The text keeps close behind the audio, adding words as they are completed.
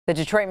The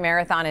Detroit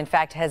Marathon, in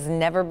fact, has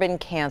never been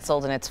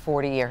canceled in its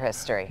 40-year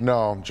history.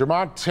 No.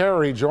 Jamont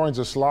Terry joins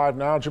us live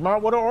now.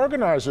 Jamont, what are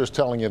organizers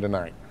telling you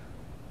tonight?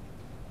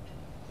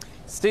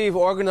 Steve,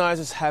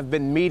 organizers have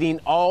been meeting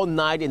all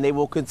night, and they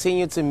will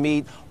continue to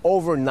meet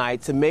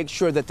overnight to make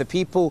sure that the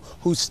people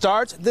who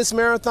start this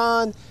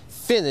marathon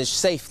finish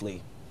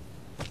safely.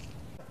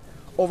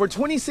 Over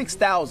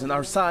 26,000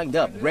 are signed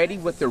up, ready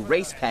with their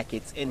race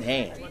packets in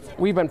hand.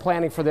 We've been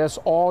planning for this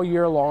all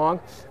year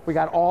long. We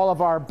got all of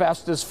our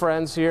bestest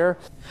friends here.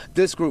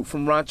 This group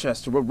from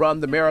Rochester will run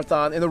the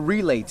marathon in a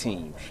relay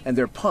team, and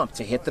they're pumped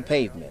to hit the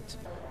pavement.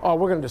 Oh,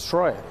 we're going to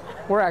destroy it.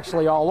 We're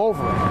actually all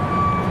over it.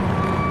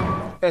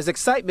 As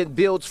excitement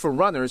builds for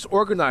runners,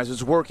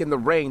 organizers work in the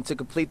rain to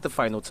complete the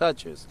final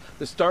touches.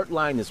 The start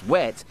line is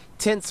wet,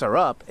 tents are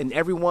up, and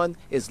everyone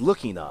is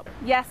looking up.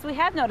 Yes, we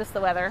have noticed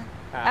the weather.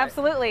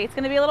 Absolutely. It's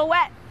going to be a little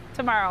wet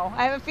tomorrow.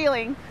 I have a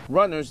feeling.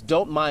 Runners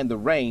don't mind the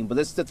rain, but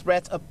it's the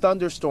threat of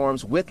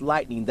thunderstorms with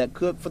lightning that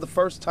could, for the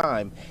first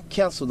time,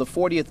 cancel the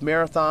 40th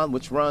marathon,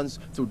 which runs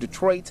through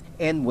Detroit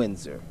and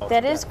Windsor.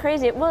 That is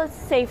crazy. Well, it's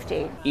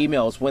safety.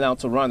 Emails went out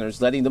to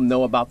runners letting them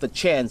know about the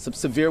chance of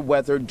severe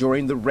weather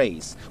during the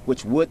race,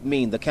 which would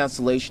mean the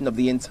cancellation of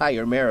the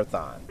entire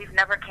marathon. We've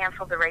never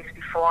canceled the race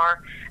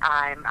before.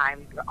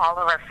 All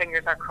of our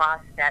fingers are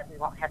crossed that we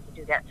won't have to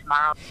do that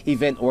tomorrow.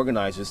 Event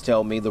organizers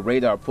tell me the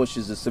radar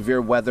pushes the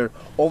severe weather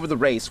over the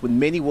race when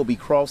many will be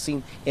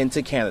crossing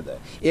into Canada.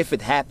 If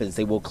it happens,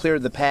 they will clear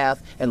the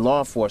path and law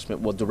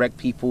enforcement will direct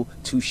people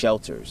to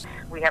shelters.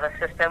 We have a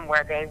system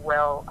where they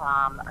will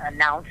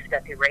announce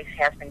that the race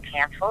has been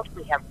canceled.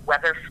 We have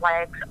weather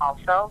flags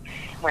also.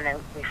 When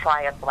we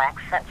fly a black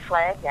set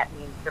flag, that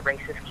means the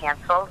race is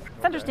canceled.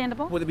 It's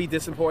understandable. Would it be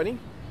disappointing?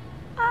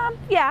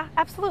 Yeah,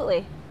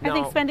 absolutely. No. I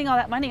think spending all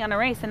that money on a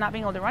race and not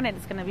being able to run it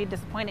is going to be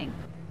disappointing.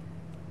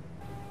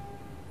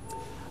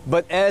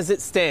 But as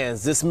it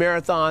stands, this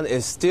marathon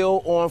is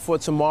still on for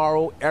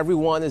tomorrow.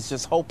 Everyone is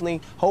just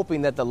hoping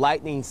that the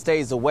lightning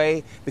stays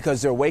away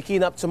because they're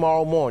waking up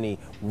tomorrow morning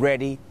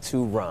ready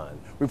to run.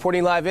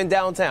 Reporting live in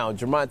downtown,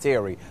 Jamont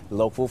Terry,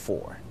 Local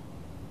 4.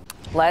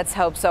 Let's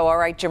hope so. All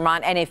right,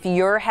 Jamont. And if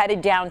you're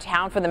headed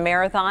downtown for the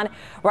marathon,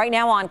 right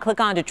now on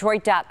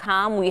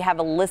clickondetroit.com, we have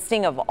a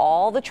listing of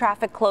all the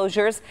traffic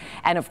closures.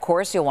 And of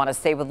course, you'll want to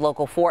stay with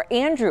Local 4.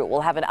 Andrew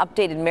will have an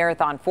updated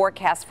marathon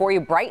forecast for you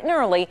bright and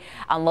early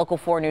on Local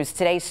 4 News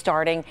today,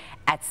 starting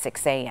at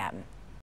 6 a.m.